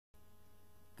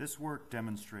This work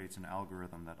demonstrates an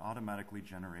algorithm that automatically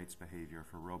generates behavior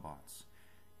for robots.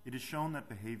 It is shown that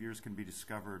behaviors can be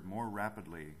discovered more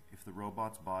rapidly if the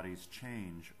robot's bodies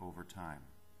change over time.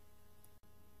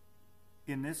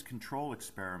 In this control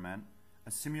experiment,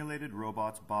 a simulated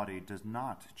robot's body does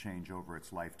not change over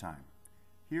its lifetime.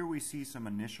 Here we see some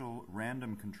initial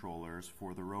random controllers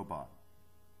for the robot.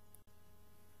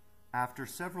 After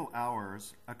several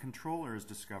hours, a controller is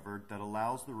discovered that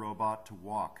allows the robot to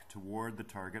walk toward the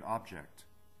target object.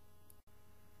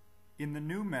 In the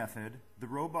new method, the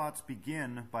robots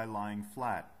begin by lying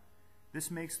flat.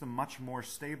 This makes them much more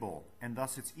stable, and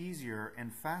thus it's easier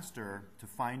and faster to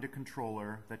find a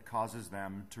controller that causes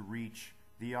them to reach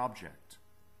the object.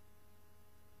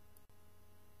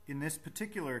 In this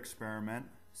particular experiment,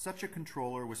 such a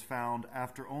controller was found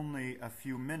after only a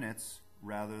few minutes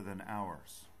rather than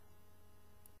hours.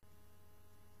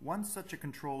 Once such a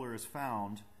controller is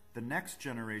found, the next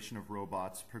generation of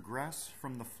robots progress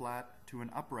from the flat to an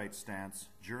upright stance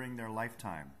during their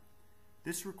lifetime.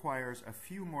 This requires a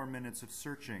few more minutes of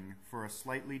searching for a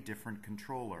slightly different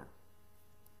controller.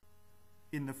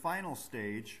 In the final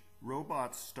stage,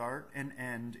 robots start and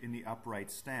end in the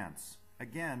upright stance.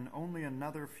 Again, only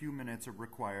another few minutes are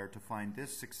required to find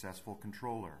this successful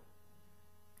controller.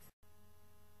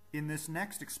 In this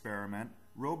next experiment,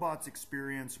 robots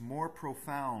experience more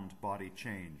profound body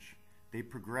change. They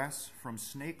progress from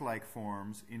snake-like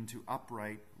forms into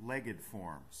upright, legged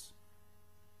forms.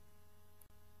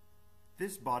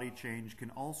 This body change can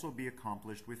also be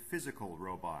accomplished with physical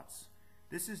robots.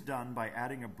 This is done by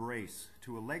adding a brace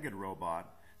to a legged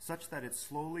robot such that it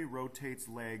slowly rotates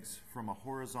legs from a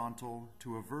horizontal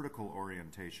to a vertical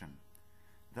orientation.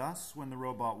 Thus, when the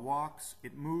robot walks,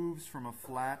 it moves from a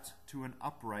flat to an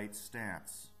upright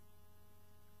stance.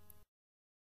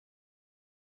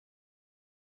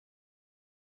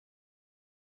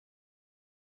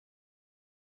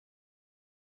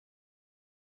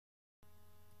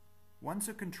 Once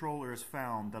a controller is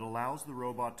found that allows the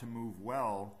robot to move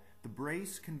well, the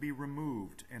brace can be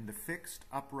removed and the fixed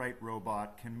upright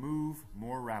robot can move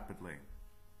more rapidly.